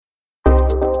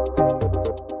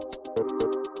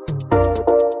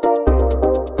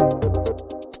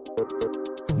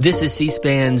This is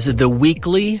C-SPAN's The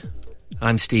Weekly.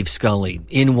 I'm Steve Scully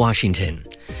in Washington.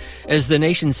 As the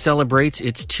nation celebrates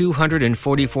its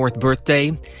 244th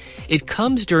birthday, it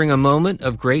comes during a moment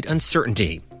of great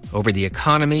uncertainty over the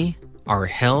economy, our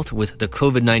health with the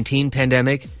COVID-19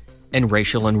 pandemic, and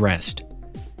racial unrest.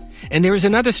 And there is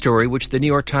another story which the New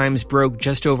York Times broke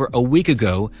just over a week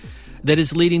ago that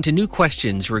is leading to new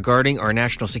questions regarding our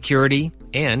national security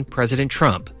and President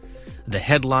Trump. The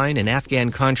headline, an Afghan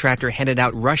contractor handed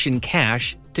out Russian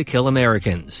cash to kill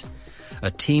Americans. A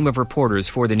team of reporters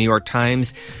for the New York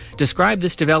Times described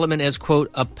this development as, quote,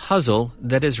 a puzzle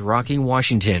that is rocking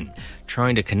Washington,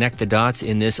 trying to connect the dots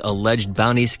in this alleged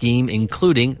bounty scheme,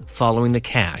 including following the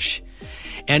cash.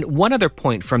 And one other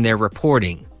point from their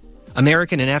reporting.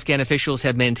 American and Afghan officials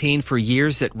have maintained for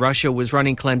years that Russia was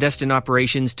running clandestine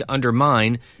operations to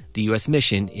undermine the U.S.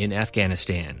 mission in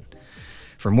Afghanistan.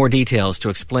 For more details to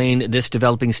explain this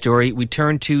developing story, we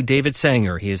turn to David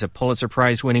Sanger. He is a Pulitzer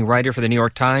Prize-winning writer for the New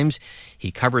York Times. He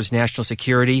covers national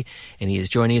security, and he is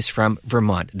joining us from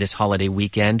Vermont this holiday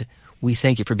weekend. We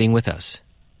thank you for being with us.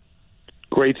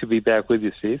 Great to be back with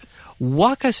you, Steve.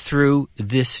 Walk us through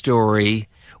this story,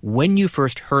 when you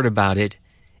first heard about it,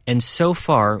 and so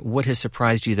far, what has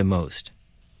surprised you the most?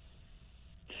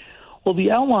 Well, the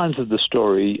outlines of the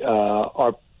story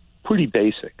are pretty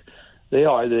basic. They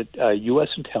are that U.S.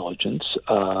 intelligence,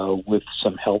 with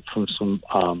some help from some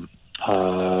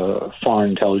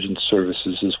foreign intelligence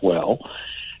services as well,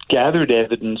 gathered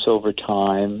evidence over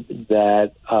time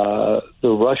that the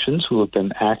Russians, who have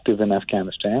been active in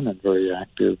Afghanistan and very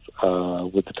active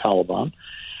with the Taliban,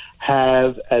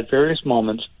 have at various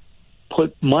moments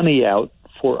put money out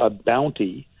for a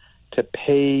bounty to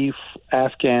pay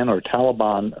Afghan or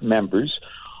Taliban members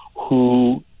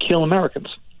who kill Americans.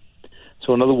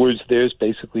 So in other words, there's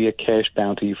basically a cash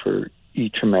bounty for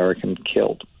each American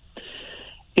killed.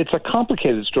 It's a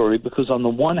complicated story because on the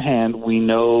one hand, we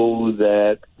know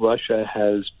that Russia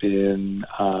has been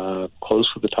close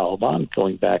with the Taliban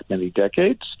going back many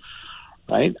decades,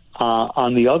 right?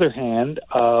 On the other hand,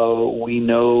 we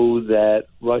know that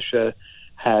Russia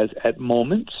has at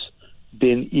moments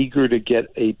been eager to get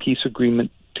a peace agreement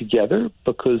together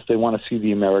because they want to see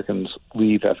the Americans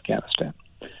leave Afghanistan.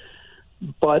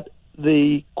 But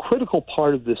the critical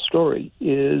part of this story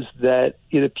is that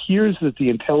it appears that the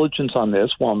intelligence on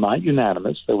this, while not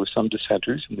unanimous, there were some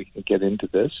dissenters, and we can get into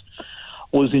this,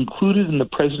 was included in the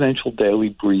presidential daily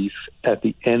brief at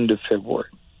the end of February.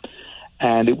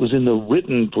 And it was in the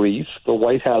written brief. The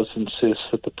White House insists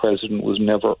that the president was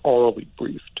never orally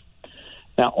briefed.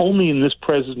 Now, only in this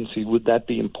presidency would that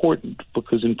be important,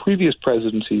 because in previous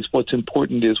presidencies, what's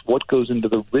important is what goes into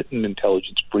the written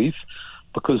intelligence brief,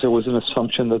 because there was an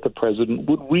assumption that the president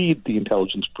would read the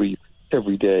intelligence brief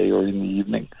every day or in the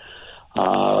evening.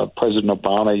 President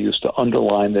Obama used to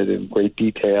underline it in great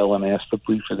detail and ask the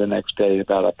briefer the next day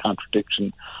about a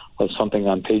contradiction of something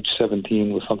on page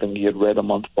 17 with something he had read a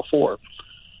month before.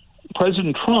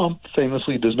 President Trump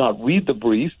famously does not read the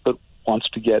brief, but wants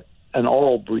to get an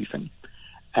oral briefing.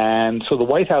 And so the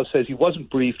White House says he wasn't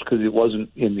briefed because it wasn't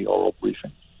in the oral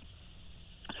briefing.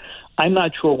 I'm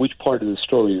not sure which part of the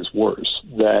story is worse,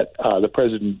 that the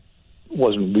president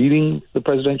wasn't reading the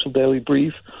presidential daily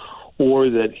brief or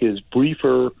that his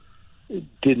briefer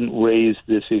didn't raise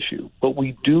this issue. But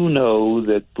we do know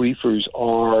that briefers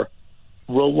are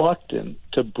reluctant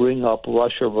to bring up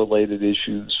Russia-related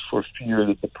issues for fear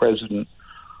that the president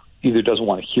either doesn't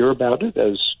want to hear about it,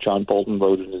 as John Bolton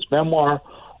wrote in his memoir,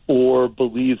 or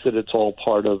believes that it's all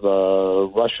part of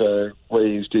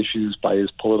Russia-raised issues by his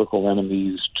political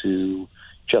enemies to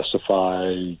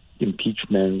justify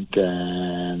impeachment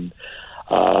and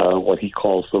what he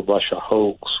calls the Russia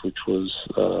hoax, which was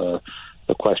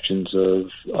the questions of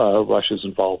Russia's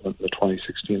involvement in the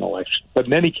 2016 election. But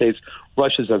in any case,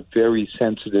 Russia's a very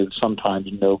sensitive, sometimes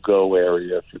no-go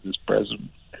area for this president.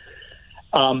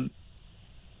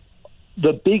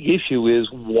 The big issue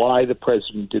is why the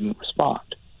president didn't respond.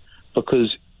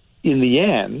 Because in the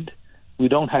end, we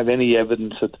don't have any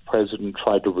evidence that the president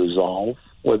tried to resolve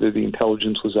whether the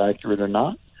intelligence was accurate or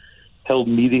not, held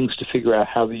meetings to figure out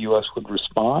how the U.S. would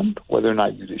respond, whether or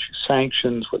not you'd issue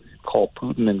sanctions, whether you'd call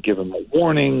Putin and give him a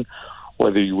warning,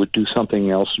 whether you would do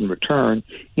something else in return.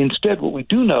 Instead, what we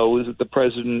do know is that the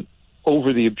president,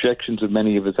 over the objections of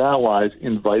many of his allies,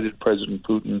 invited President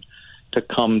Putin to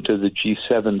come to the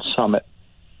G7 summit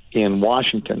in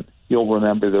Washington. You'll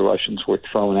remember the Russians were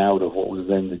thrown out of what was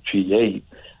then the G8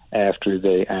 after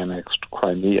they annexed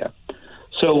Crimea.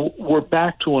 So we're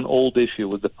back to an old issue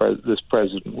with this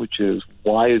president, which is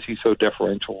why is he so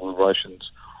deferential to the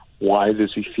Russians? Why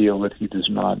does he feel that he does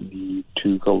not need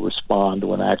to go respond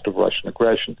to an act of Russian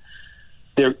aggression?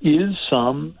 There is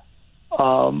some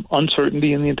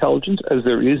uncertainty in the intelligence, as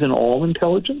there is in all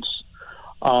intelligence.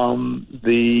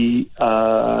 The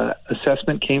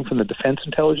assessment came from the Defense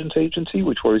Intelligence Agency,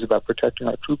 which worries about protecting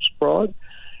our troops abroad.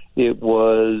 It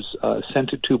was sent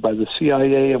to by the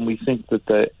CIA, and we think that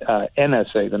the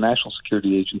NSA, the National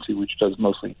Security Agency, which does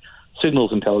mostly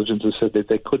signals intelligence, has said that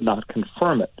they could not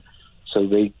confirm it. So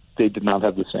they did not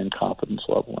have the same confidence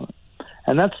level in it.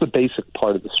 And that's the basic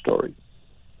part of the story.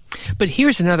 But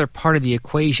here's another part of the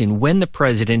equation. When the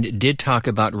president did talk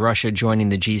about Russia joining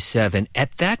the G7,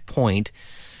 at that point,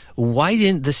 why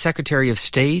didn't the Secretary of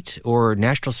State or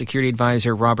National Security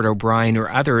Advisor Robert O'Brien or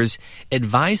others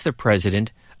advise the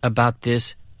president about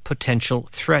this potential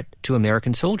threat to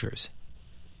American soldiers?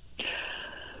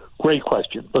 Great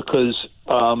question, because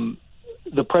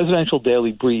the presidential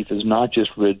daily brief is not just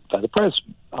read by the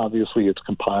president. Obviously, it's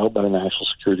compiled by the National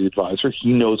Security Advisor.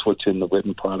 He knows what's in the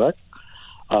written product.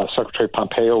 Secretary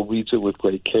Pompeo reads it with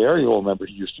great care. You'll remember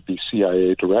he used to be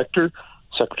CIA director.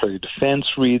 Secretary of Defense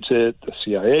reads it. The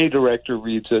CIA director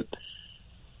reads it.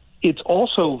 It's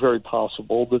also very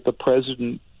possible that the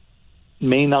president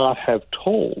may not have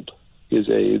told his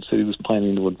aides that he was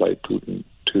planning to invite Putin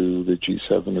to the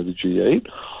G7 or the G8,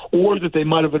 or that they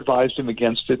might have advised him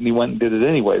against it and he went and did it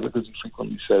anyway, because he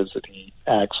frequently says that he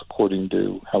acts according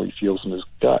to how he feels in his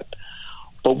gut.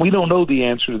 But we don't know the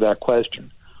answer to that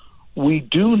question. We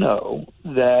do know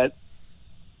that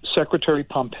Secretary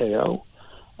Pompeo,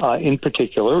 in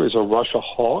particular, is a Russia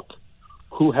hawk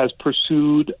who has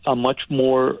pursued a much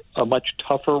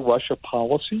tougher Russia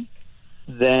policy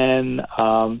than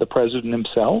the president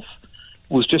himself.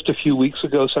 It was just a few weeks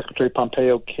ago, Secretary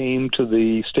Pompeo came to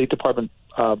the State Department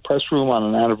press room on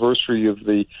an anniversary of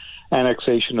the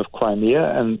annexation of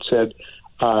Crimea and said,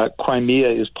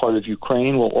 Crimea is part of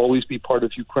Ukraine, will always be part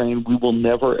of Ukraine. We will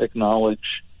never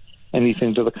acknowledge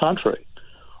anything to the contrary.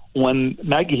 When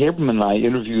Maggie Haberman and I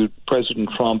interviewed President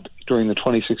Trump during the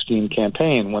 2016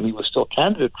 campaign, when he was still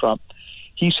candidate Trump,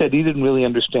 he said he didn't really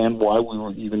understand why we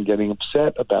were even getting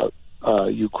upset about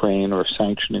Ukraine or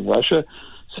sanctioning Russia,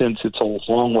 since it's a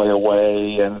long way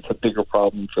away and it's a bigger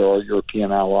problem for our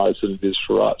European allies than it is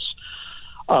for us.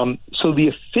 So the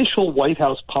official White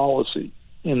House policy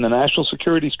in the national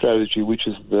security strategy, which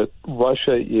is that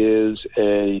Russia is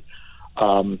a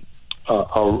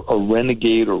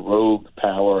renegade or rogue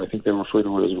power, I think they refer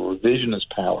to it as a revisionist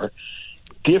power,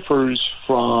 differs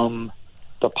from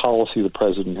the policy the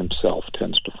president himself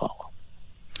tends to follow.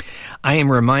 I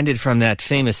am reminded from that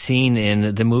famous scene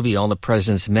in the movie All the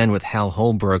President's Men with Hal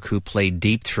Holbrook, who played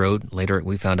Deep Throat. Later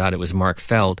we found out it was Mark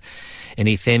Felt. And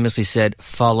he famously said,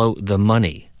 follow the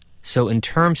money. So in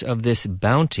terms of this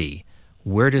bounty,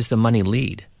 where does the money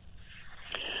lead?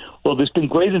 Well, there's been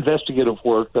great investigative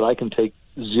work that I can take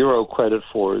zero credit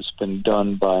for. It's been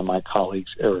done by my colleagues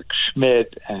Eric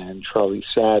Schmidt and Charlie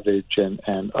Savage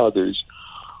and others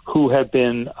who have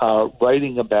been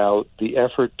writing about the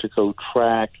effort to go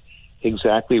track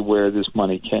exactly where this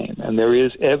money came. And there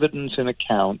is evidence in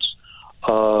accounts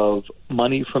of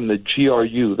money from the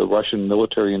GRU, the Russian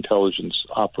military intelligence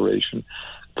operation,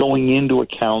 going into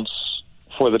accounts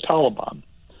for the Taliban.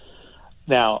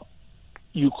 Now,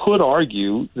 you could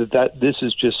argue that this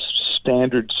is just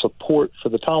standard support for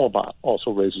the Taliban. Also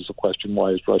raises the question,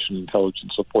 why is Russian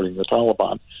intelligence supporting the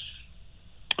Taliban?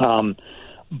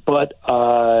 But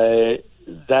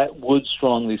that would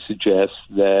strongly suggest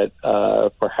that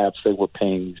perhaps they were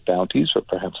paying these bounties, or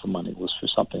perhaps the money was for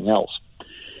something else.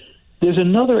 There's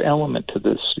another element to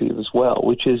this, Steve, as well,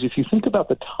 which is if you think about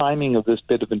the timing of this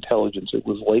bit of intelligence, it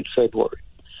was late February.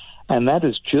 And that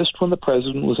is just when the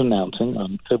president was announcing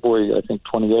on February, I think,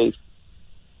 28th,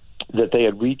 that they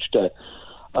had reached a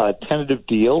tentative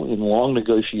deal in long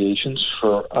negotiations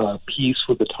for peace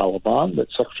with the Taliban,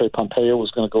 that Secretary Pompeo was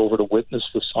going to go over to witness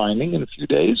the signing in a few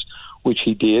days, which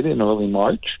he did in early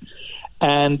March.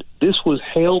 And this was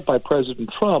hailed by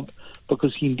President Trump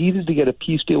because he needed to get a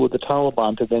peace deal with the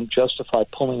Taliban to then justify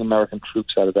pulling American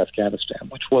troops out of Afghanistan,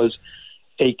 which was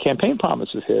a campaign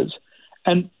promise of his.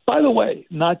 And by the way,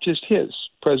 not just his.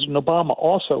 President Obama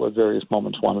also at various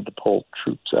moments wanted to pull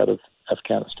troops out of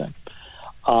Afghanistan.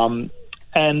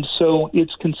 And so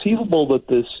it's conceivable that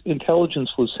this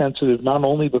intelligence was sensitive not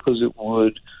only because it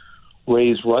would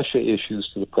raise Russia issues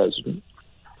to the president,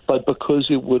 but because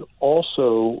it would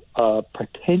also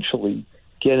potentially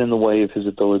get in the way of his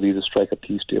ability to strike a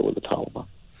peace deal with the Taliban.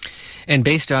 And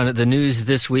based on the news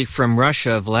this week from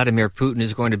Russia, Vladimir Putin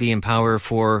is going to be in power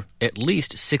for at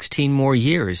least 16 more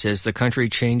years as the country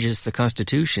changes the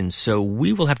constitution. So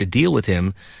we will have to deal with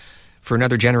him for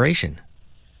another generation.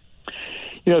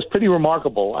 It's pretty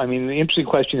remarkable. I mean, the interesting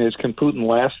question is, can Putin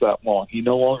last that long? He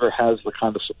no longer has the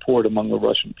kind of support among the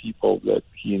Russian people that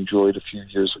he enjoyed a few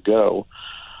years ago.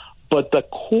 But the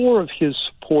core of his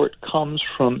support comes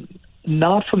from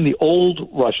not from the old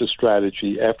Russia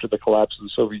strategy after the collapse of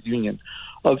the Soviet Union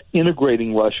of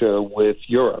integrating Russia with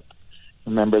Europe.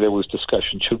 Remember, there was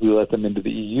discussion, should we let them into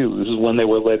the EU? This is when they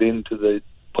were let into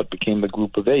what became the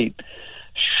Group of Eight.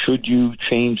 Should you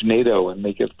change NATO and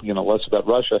make it less about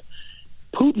Russia?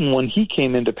 Putin, when he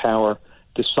came into power,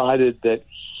 decided that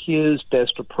his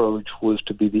best approach was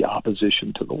to be the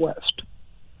opposition to the West.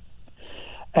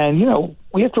 And,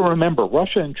 we have to remember,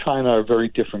 Russia and China are very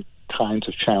different kinds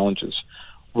of challenges.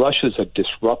 Russia's a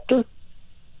disruptor.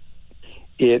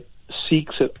 It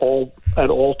seeks at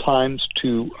all times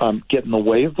to get in the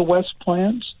way of the West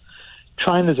plans.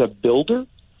 China's a builder.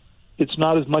 It's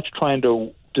not as much trying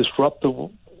to disrupt the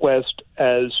West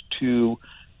as to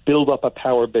build up a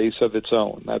power base of its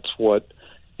own. That's what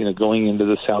going into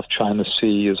the South China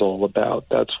Sea is all about.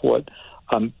 That's what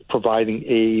providing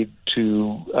aid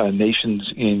to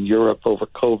nations in Europe over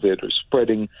COVID or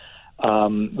spreading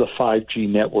the 5G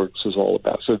networks is all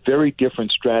about. So a very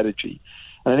different strategy.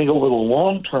 And I think over the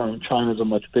long term, China is a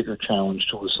much bigger challenge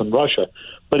to us than Russia.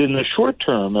 But in the short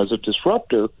term, as a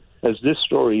disruptor, as this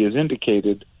story has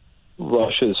indicated,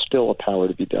 Russia is still a power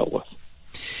to be dealt with.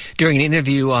 During an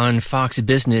interview on Fox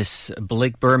Business,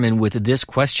 Blake Berman with this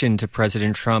question to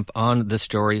President Trump on the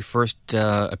story first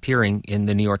appearing in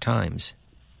the New York Times.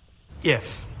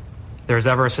 If there's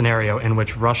ever a scenario in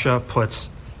which Russia puts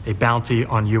a bounty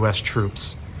on U.S.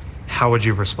 troops, how would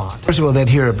you respond? First of all, they'd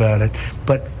hear about it,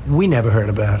 but we never heard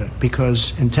about it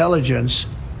because intelligence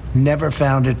never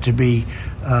found it to be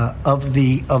of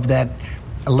that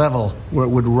level where it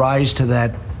would rise to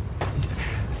that.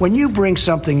 When you bring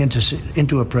something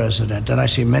into a president, and I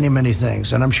see many, many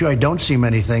things, and I'm sure I don't see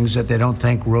many things that they don't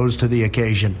think rose to the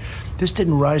occasion. This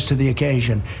didn't rise to the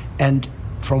occasion. And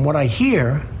from what I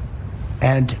hear,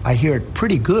 and I hear it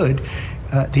pretty good,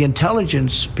 the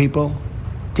intelligence people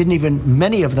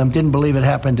many of them didn't believe it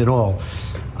happened at all.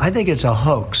 I think it's a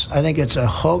hoax. I think it's a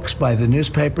hoax by the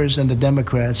newspapers and the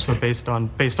Democrats. So based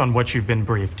on what you've been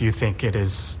briefed, do you think it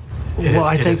is?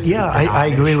 I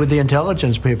agree with the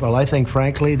intelligence people. I think,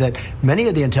 frankly, that many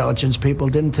of the intelligence people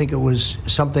didn't think it was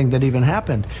something that even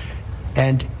happened.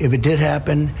 And if it did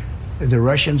happen, the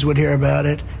Russians would hear about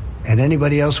it, and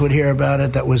anybody else would hear about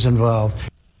it that was involved.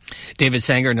 David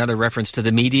Sanger, another reference to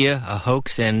the media, a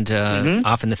hoax, and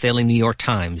often the failing New York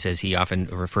Times, as he often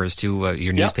refers to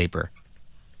your newspaper.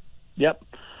 Yep.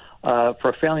 For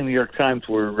a failing New York Times,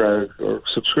 our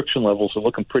subscription levels are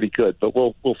looking pretty good, but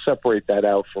we'll separate that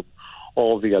out from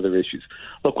all of the other issues.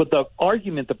 Look, what the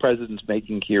argument the president's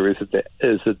making here is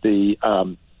that the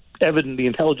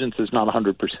intelligence is not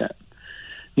 100%.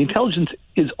 The intelligence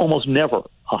is almost never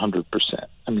 100%.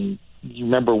 I mean, you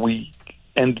remember we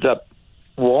ended up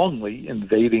wrongly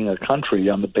invading a country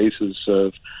on the basis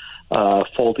of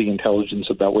faulty intelligence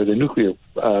about where the nuclear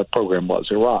program was,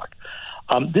 Iraq.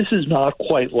 This is not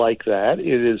quite like that.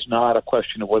 It is not a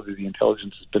question of whether the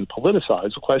intelligence has been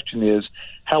politicized. The question is,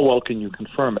 how well can you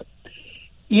confirm it?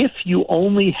 If you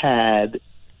only had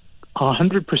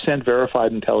 100%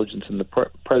 verified intelligence in the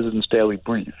president's daily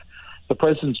brief, the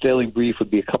president's daily brief would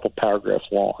be a couple paragraphs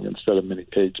long instead of many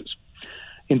pages.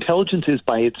 Intelligence is,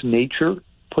 by its nature,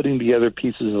 putting together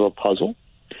pieces of a puzzle.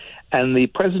 And the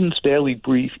president's daily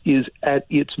brief is at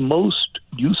its most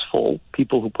useful,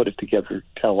 people who put it together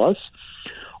tell us,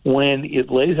 when it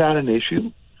lays out an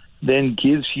issue, then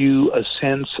gives you a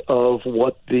sense of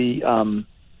what the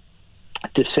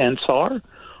dissents are,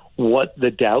 what the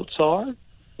doubts are,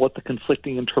 what the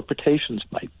conflicting interpretations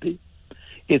might be.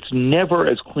 It's never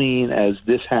as clean as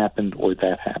this happened or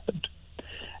that happened.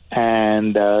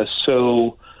 And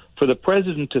so for the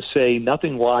president to say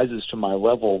nothing rises to my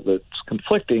level that's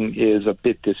conflicting is a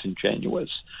bit disingenuous.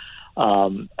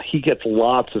 He gets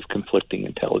lots of conflicting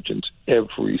intelligence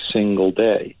every single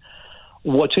day.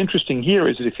 What's interesting here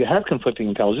is that if you have conflicting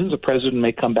intelligence, the president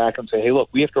may come back and say, hey, look,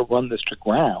 we have to run this to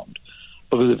ground,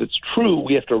 because if it's true,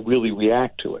 we have to really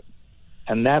react to it.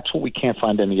 And that's what we can't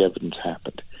find any evidence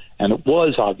happened. And it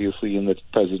was obviously in the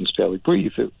president's daily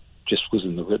brief. It just was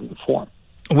in the written form.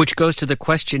 Which goes to the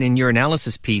question in your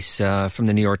analysis piece from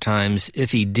the New York Times,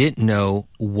 if he didn't know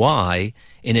why,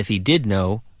 and if he did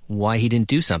know, why he didn't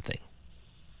do something.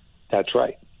 That's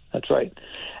right. That's right.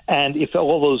 And if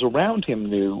all those around him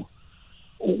knew,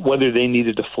 whether they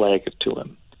needed to flag it to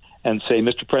him and say,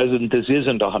 Mr. President, this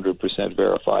isn't 100%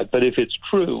 verified. But if it's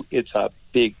true, it's a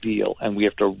big deal, and we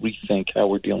have to rethink how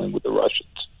we're dealing with the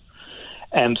Russians.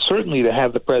 And certainly to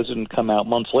have the president come out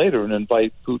months later and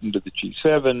invite Putin to the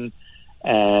G7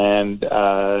 And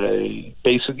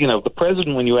basically, the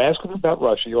president, when you ask him about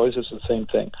Russia, he always says the same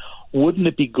thing. Wouldn't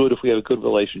it be good if we had a good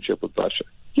relationship with Russia?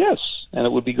 Yes, and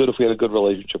it would be good if we had a good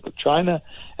relationship with China,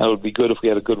 and it would be good if we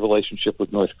had a good relationship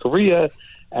with North Korea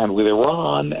and with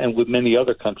Iran and with many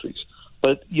other countries.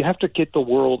 But you have to get the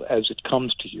world as it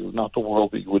comes to you, not the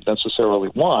world that you would necessarily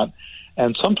want.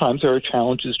 And sometimes there are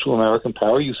challenges to American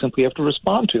power you simply have to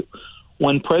respond to.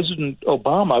 When President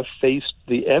Obama faced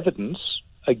the evidence,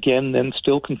 again, then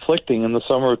still conflicting in the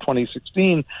summer of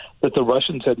 2016, that the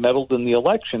Russians had meddled in the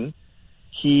election,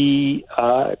 he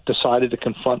decided to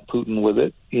confront Putin with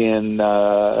it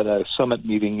at a summit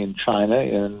meeting in China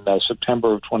in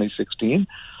September of 2016.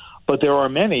 But there are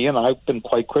many, and I've been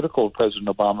quite critical of President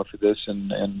Obama for this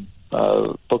in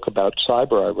a book about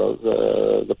cyber I wrote,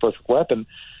 The Perfect Weapon,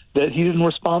 that he didn't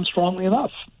respond strongly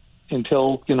enough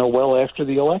until, well after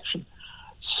the election.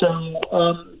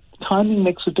 So timing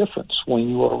makes a difference when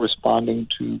you are responding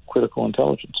to critical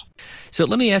intelligence. So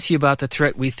let me ask you about the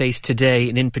threat we face today,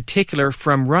 and in particular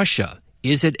from Russia.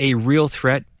 Is it a real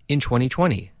threat in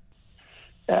 2020?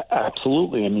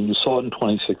 Absolutely. I mean, you saw it in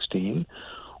 2016.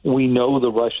 We know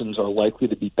the Russians are likely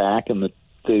to be back in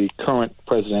the current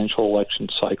presidential election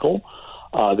cycle.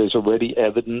 There's already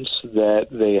evidence that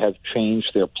they have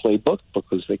changed their playbook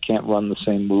because they can't run the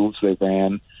same moves they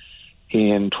ran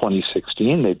in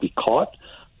 2016. They'd be caught.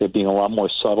 They're being a lot more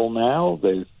subtle now.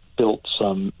 They've built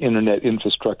some internet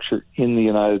infrastructure in the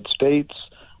United States.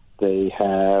 They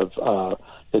have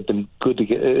they've been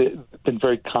been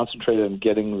very concentrated on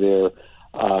getting their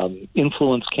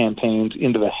influence campaigns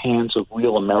into the hands of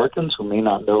real Americans who may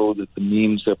not know that the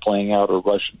memes they're playing out are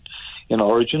Russian in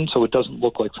origin. So it doesn't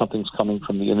look like something's coming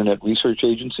from the Internet Research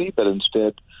Agency, but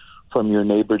instead from your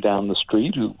neighbor down the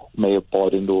street who may have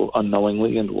bought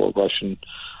unknowingly into a Russian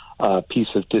piece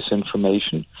of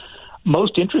disinformation.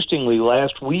 Most interestingly,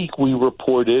 last week we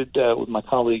reported with my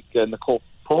colleague Nicole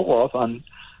Perloff on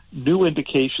new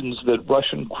indications that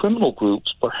Russian criminal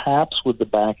groups, perhaps with the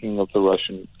backing of the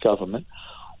Russian government,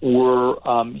 were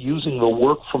using the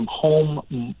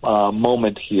work-from-home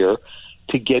moment here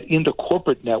to get into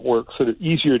corporate networks that are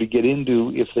easier to get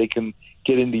into if they can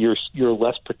get into your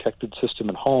less protected system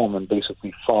at home and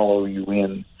basically follow you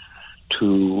in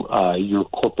to your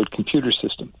corporate computer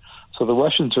system. So the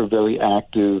Russians are very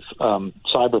active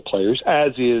cyber players,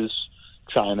 as is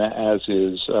China, as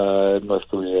is North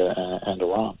Korea and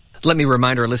Iran. Let me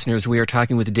remind our listeners we are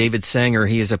talking with David Sanger.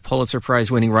 He is a Pulitzer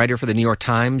Prize-winning writer for the New York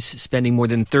Times, spending more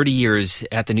than 30 years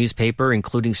at the newspaper,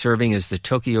 including serving as the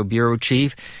Tokyo bureau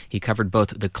chief. He covered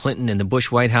both the Clinton and the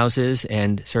Bush White Houses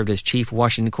and served as chief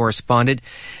Washington correspondent,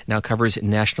 now covers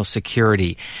national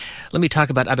security. Let me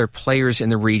talk about other players in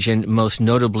the region, most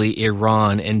notably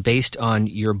Iran. And based on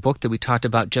your book that we talked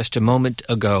about just a moment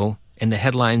ago and the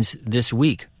headlines this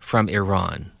week from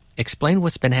Iran, explain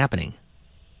what's been happening.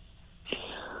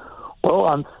 Well,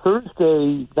 on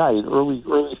Thursday night, early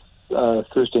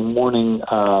Thursday morning,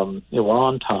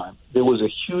 Iran time, there was a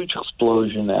huge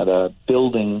explosion at a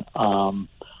building on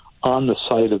the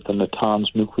site of the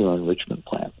Natanz nuclear enrichment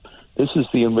plant. This is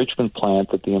the enrichment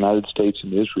plant that the United States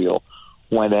and Israel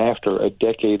went after a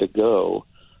decade ago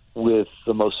with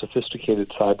the most sophisticated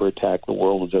cyber attack the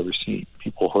world has ever seen.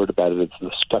 People heard about it. It's the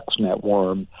Stuxnet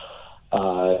worm.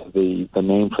 The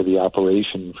name for the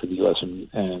operation for the U.S.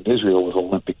 and Israel was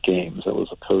Olympic Games. That was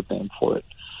a code name for it.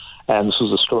 And this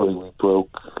was a story we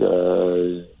broke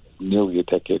nearly a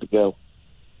decade ago.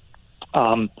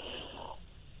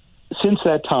 Since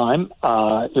that time,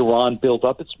 Iran built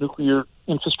up its nuclear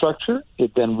infrastructure.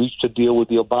 It then reached a deal with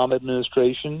the Obama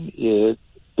administration. It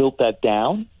built that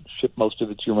down, shipped most of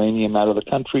its uranium out of the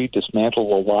country,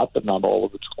 dismantled a lot, but not all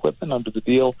of its equipment under the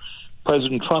deal.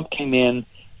 President Trump came in,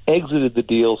 exited the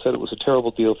deal, said it was a terrible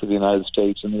deal for the United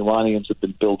States, and the Iranians have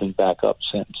been building back up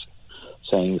since,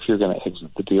 saying, if you're going to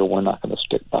exit the deal, we're not going to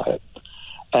stick by it.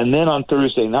 And then on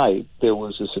Thursday night, there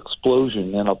was this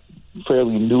explosion in a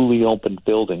fairly newly opened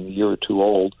building, a year or two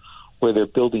old, where they're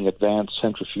building advanced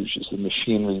centrifuges, the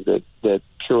machinery that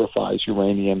purifies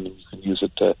uranium, and you can use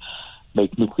it to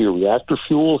make nuclear reactor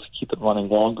fuel. To keep it running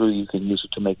longer, you can use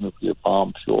it to make nuclear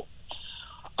bomb fuel.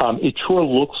 It sure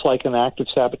looks like an act of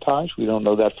sabotage. We don't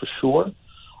know that for sure,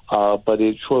 but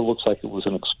it sure looks like it was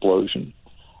an explosion.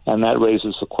 And that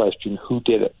raises the question, who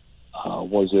did it?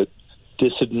 Was it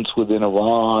dissidents within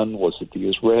Iran? Was it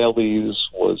the Israelis?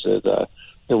 Was it an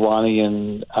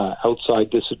Iranian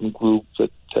outside dissident group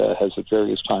that has at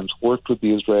various times worked with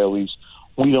the Israelis?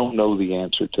 We don't know the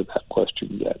answer to that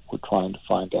question yet. We're trying to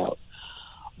find out.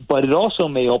 But it also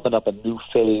may open up a new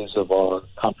phase of our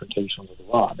confrontation with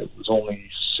Iran. It was only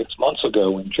 6 months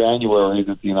ago in January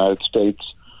that the United States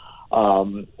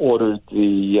ordered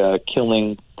the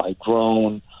killing by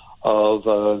drone of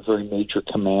a very major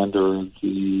commander of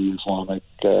the Islamic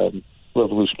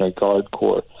Revolutionary Guard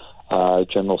Corps,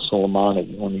 General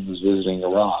Soleimani, when he was visiting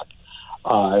Iraq.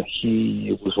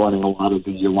 He was running a lot of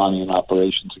the Iranian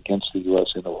operations against the U.S.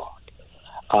 in Iraq.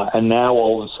 And now,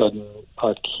 all of a sudden,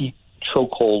 a key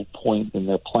chokehold point in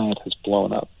their plant has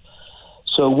blown up.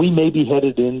 So we may be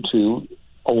headed into,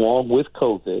 along with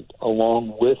COVID,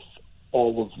 along with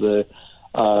all of the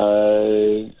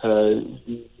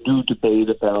new debate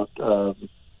about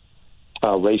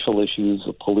racial issues,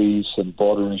 the police, and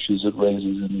border issues it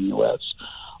raises in the U.S.,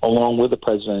 along with the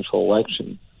presidential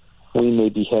election, we may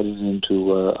be headed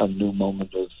into a new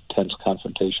moment of tense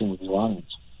confrontation with the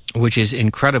Iranians. Which is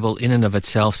incredible in and of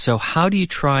itself. So how do you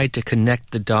try to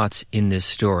connect the dots in this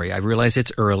story? I realize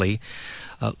it's early,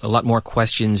 a lot more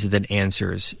questions than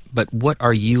answers, but what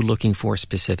are you looking for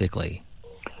specifically?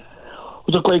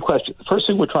 It's a great question. The first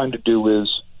thing we're trying to do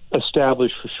is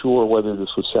establish for sure whether this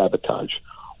was sabotage.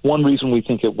 One reason we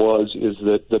think it was is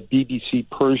that the BBC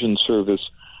Persian service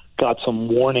got some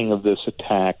warning of this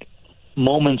attack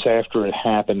moments after it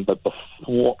happened, but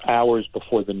hours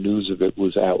before the news of it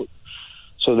was out.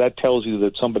 So that tells you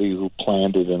that somebody who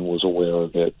planned it and was aware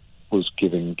of it was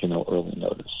giving, early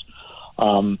notice.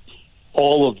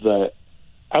 All of the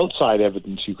outside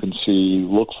evidence you can see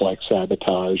looks like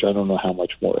sabotage. I don't know how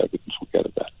much more evidence we'll get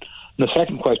of that. And the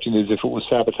second question is, if it was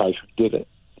sabotage, who did it?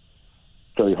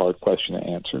 Very hard question to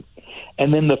answer.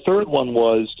 And then the third one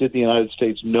was, did the United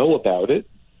States know about it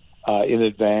in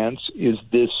advance? Is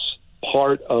this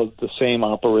part of the same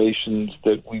operations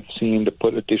that we've seen to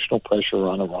put additional pressure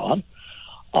on Iran?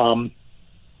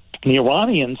 The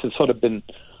Iranians have sort of been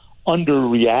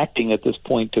underreacting at this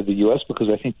point to the U.S. because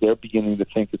I think they're beginning to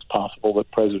think it's possible that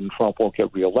President Trump won't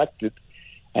get reelected.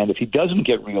 And if he doesn't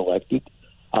get reelected,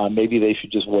 maybe they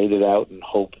should just wait it out and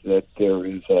hope that there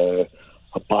is a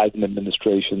Biden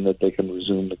administration that they can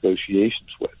resume negotiations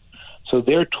with. So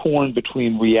they're torn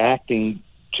between reacting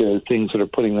to things that are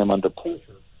putting them under pressure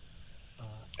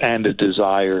and a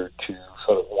desire to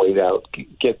sort of wait out,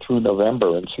 get through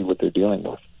November and see what they're dealing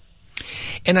with.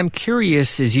 And I'm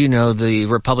curious, as you know, the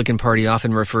Republican Party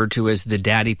often referred to as the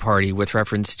daddy party with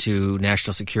reference to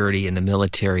national security and the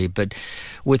military. But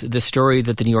with the story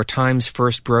that the New York Times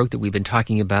first broke that we've been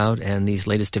talking about and these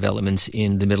latest developments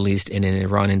in the Middle East and in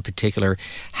Iran in particular,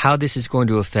 how this is going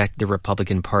to affect the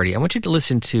Republican Party. I want you to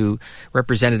listen to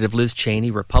Representative Liz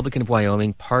Cheney, Republican of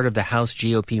Wyoming, part of the House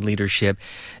GOP leadership.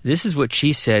 This is what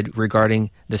she said regarding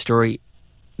the story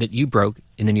that you broke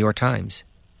in the New York Times.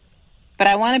 But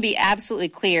I want to be absolutely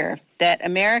clear that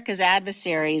America's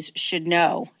adversaries should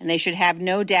know, and they should have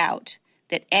no doubt,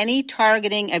 that any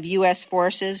targeting of U.S.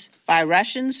 forces by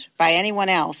Russians, by anyone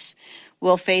else,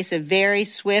 will face a very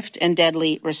swift and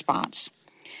deadly response.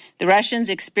 The Russians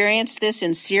experienced this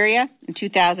in Syria in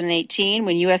 2018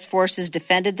 when U.S. forces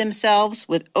defended themselves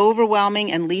with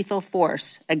overwhelming and lethal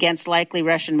force against likely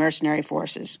Russian mercenary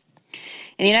forces.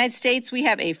 In the United States, we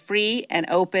have a free and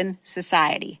open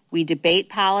society. We debate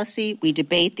policy. We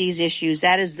debate these issues.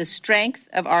 That is the strength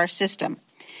of our system.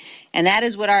 And that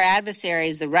is what our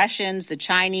adversaries, the Russians, the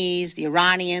Chinese, the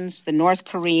Iranians, the North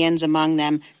Koreans among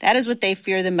them, that is what they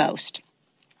fear the most.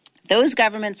 Those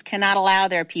governments cannot allow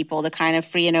their people the kind of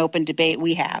free and open debate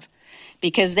we have,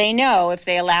 because they know if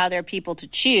they allow their people to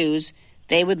choose,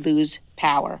 they would lose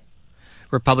power.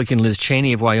 Republican Liz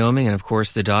Cheney of Wyoming, and of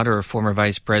course the daughter of former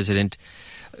Vice President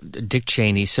Dick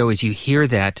Cheney. So as you hear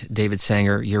that, David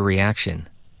Sanger, your reaction?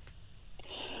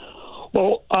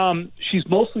 Well, she's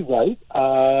mostly right.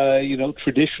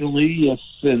 Traditionally, if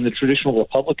in the traditional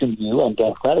Republican view and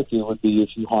Democratic view would be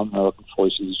if you harm American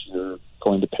forces, you're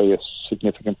going to pay a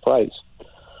significant price.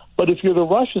 But if you're the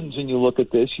Russians and you look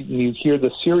at this, you hear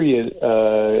the Syria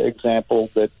example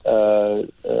that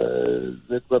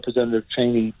Representative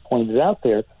Cheney pointed out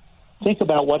there. Think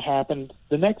about what happened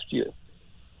the next year.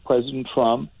 President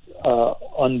Trump,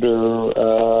 under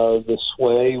the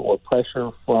sway or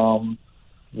pressure from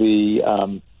the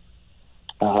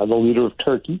leader of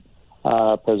Turkey,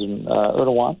 President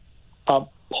Erdogan,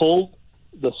 pulled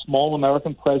the small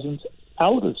American presence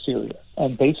out of Syria.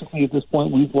 And basically, at this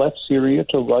point, we've left Syria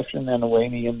to Russian and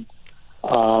Iranian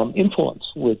influence,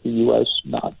 with the U.S.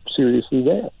 not seriously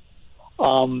there.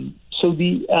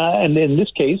 And in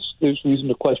this case, there's reason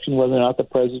to question whether or not the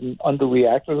president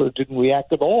underreacted or didn't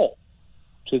react at all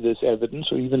to this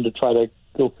evidence, or even to try to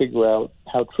go figure out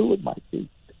how true it might be.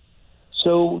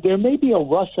 So there may be a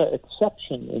Russia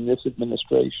exception in this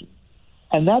administration.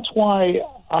 And that's why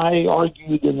I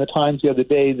argued in the Times the other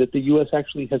day that the U.S.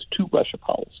 actually has two Russia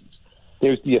policies.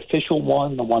 There's the official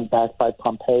one, the one backed by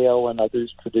Pompeo and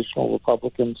others, traditional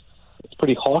Republicans. It's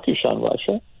pretty hawkish on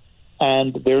Russia.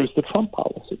 And there's the Trump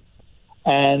policy.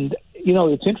 And,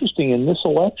 it's interesting. In this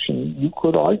election, you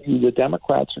could argue the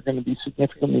Democrats are going to be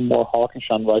significantly more hawkish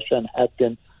on Russia and have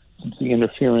been since the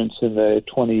interference in the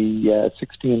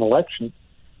 2016 election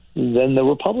than the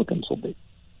Republicans will be.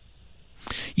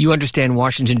 You understand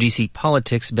Washington, D.C.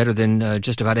 politics better than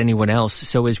just about anyone else.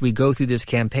 So as we go through this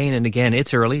campaign, and again,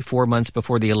 it's early, 4 months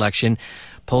before the election,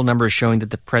 poll numbers showing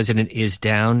that the president is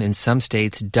down in some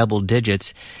states double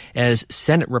digits. As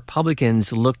Senate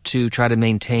Republicans look to try to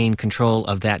maintain control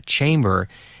of that chamber,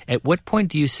 at what point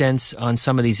do you sense on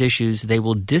some of these issues they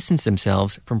will distance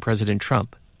themselves from President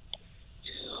Trump?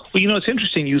 Well, it's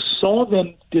interesting. You saw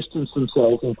them distance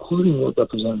themselves, including what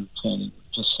Representative Cheney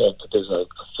just said, that there's a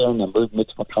fair number.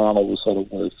 Mitch McConnell was sort of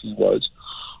where he was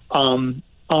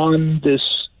on this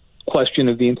question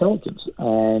of the intelligence.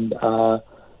 And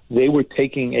they were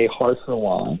taking a harsher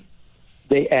line.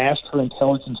 They asked for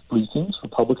intelligence briefings.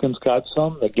 Republicans got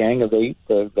some. The Gang of Eight,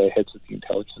 the heads of the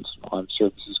Intelligence and Armed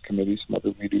Services Committee, some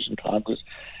other leaders in Congress,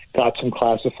 got some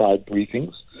classified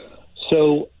briefings.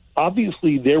 So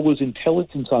obviously there was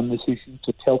intelligence on this issue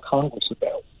to tell Congress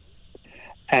about.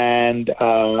 And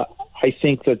I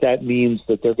think that means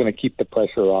that they're going to keep the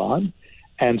pressure on.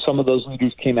 And some of those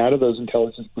leaders came out of those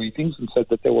intelligence briefings and said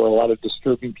that there were a lot of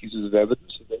disturbing pieces of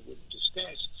evidence that they wouldn't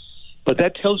discuss. But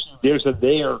that tells you there's a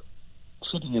there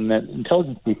sitting in that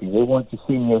intelligence briefing. They weren't just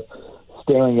sitting there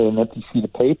staring at an empty sheet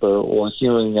of paper or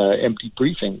hearing an empty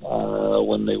briefing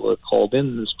when they were called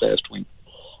in this past week.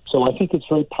 So I think it's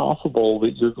very possible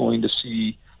that you're going to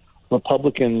see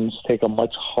Republicans take a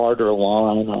much harder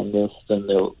line on this than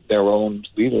their own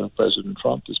leader, President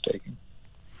Trump, is taking.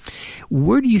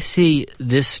 Where do you see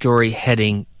this story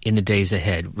heading in the days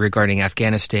ahead regarding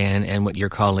Afghanistan and what your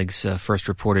colleagues first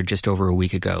reported just over a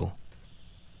week ago?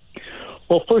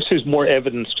 Well, first, there's more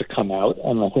evidence to come out,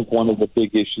 and I think one of the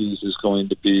big issues is going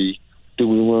to be, do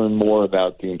we learn more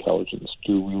about the intelligence?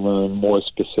 Do we learn more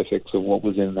specifics of what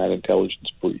was in that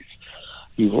intelligence brief?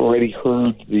 You've already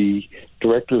heard the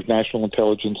Director of National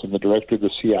Intelligence and the Director of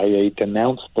the CIA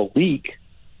denounce the leak,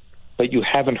 but you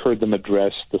haven't heard them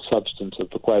address the substance of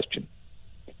the question.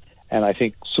 And I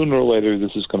think sooner or later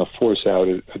this is going to force out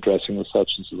addressing the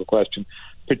substance of the question,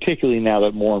 particularly now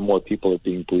that more and more people are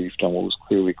being briefed on what was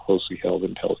clearly closely held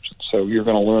intelligence. So you're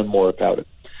going to learn more about it.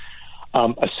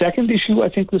 A second issue I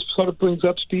think this sort of brings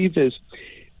up, Steve, is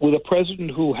with a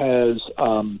president who has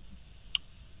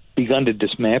begun to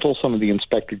dismantle some of the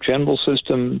inspector general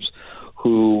systems,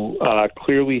 who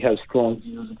clearly has strong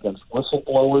views against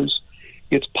whistleblowers,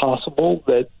 it's possible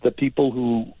that the people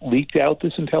who leaked out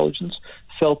this intelligence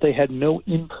felt they had no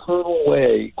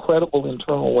credible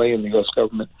internal way in the U.S.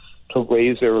 government to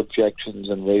raise their objections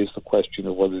and raise the question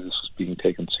of whether this was being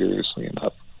taken seriously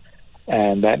enough.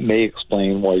 And that may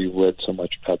explain why you read so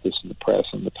much about this in the press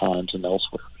and the Times and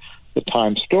elsewhere. The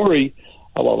Times story,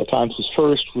 while the Times was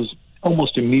first, was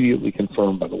almost immediately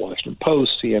confirmed by the Washington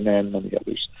Post, CNN, and the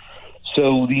others.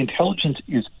 So the intelligence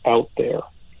is out there.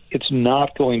 It's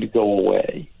not going to go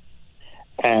away.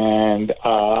 And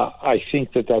I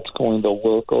think that's going to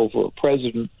lurk over a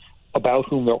president about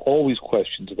whom there are always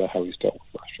questions about how he's dealt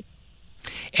with Russia.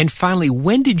 And finally,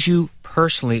 when did you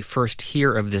personally first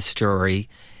hear of this story,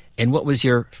 and what was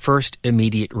your first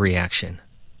immediate reaction?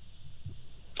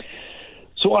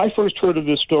 So I first heard of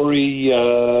this story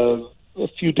a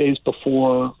few days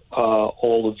before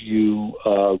all of you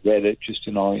read it, just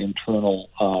in our internal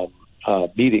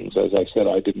meetings. As I said,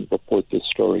 I didn't report this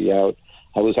story out.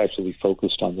 I was actually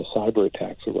focused on the cyber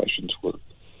attacks the Russians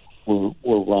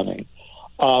were running.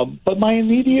 But my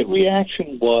immediate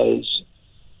reaction was,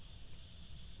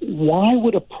 why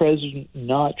would a president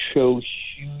not show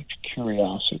huge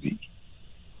curiosity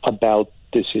about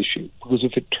this issue? Because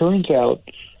if it turns out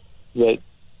that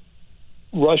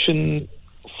Russian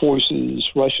forces,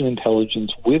 Russian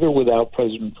intelligence, with or without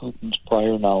President Putin's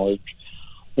prior knowledge,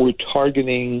 were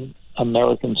targeting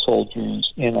American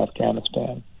soldiers in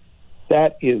Afghanistan,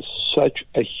 that is such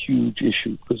a huge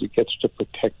issue because it gets to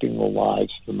protecting the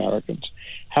lives of Americans.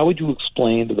 How would you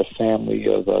explain to the family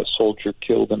of a soldier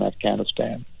killed in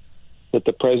Afghanistan that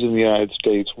the President of the United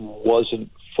States wasn't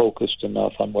focused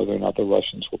enough on whether or not the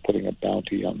Russians were putting a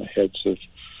bounty on the heads of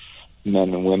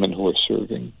men and women who are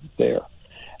serving there?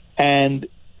 And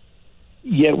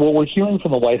yet what we're hearing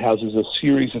from the White House is a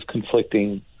series of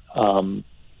conflicting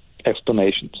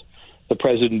explanations. The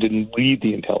President didn't lead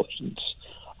the intelligence.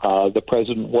 The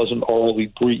President wasn't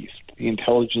orally briefed. The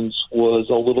intelligence was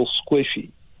a little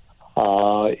squishy.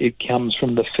 It comes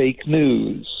from the fake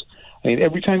news. I mean,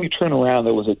 every time you turn around,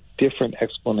 there was a different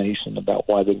explanation about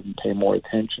why they didn't pay more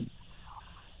attention.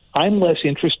 I'm less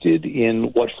interested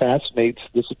in what fascinates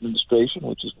this administration,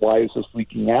 which is why is this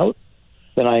leaking out,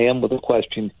 than I am with the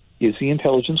question, is the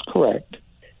intelligence correct?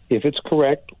 If it's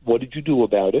correct, what did you do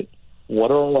about it?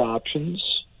 What are our options?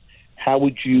 How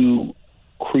would you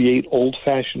create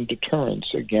old-fashioned deterrence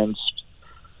against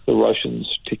the Russians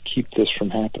to keep this from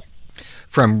happening?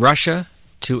 From Russia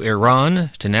to Iran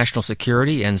to national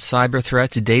security and cyber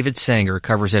threats, David Sanger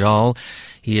covers it all.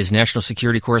 He is national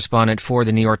security correspondent for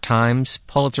the New York Times,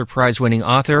 Pulitzer Prize-winning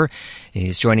author, and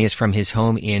he's joining us from his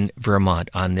home in Vermont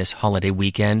on this holiday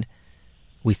weekend.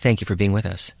 We thank you for being with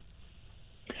us.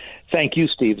 Thank you,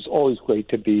 Steve. It's always great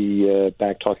to be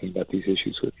back talking about these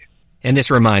issues with you. And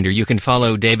this reminder, you can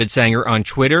follow David Sanger on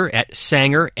Twitter at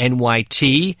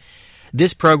SangerNYT.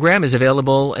 This program is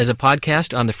available as a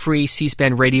podcast on the free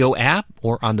C-SPAN radio app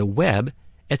or on the web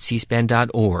at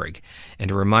cspan.org.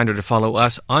 And a reminder to follow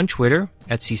us on Twitter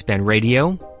at CSPAN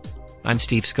Radio. I'm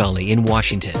Steve Scully in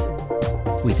Washington.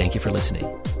 We thank you for listening.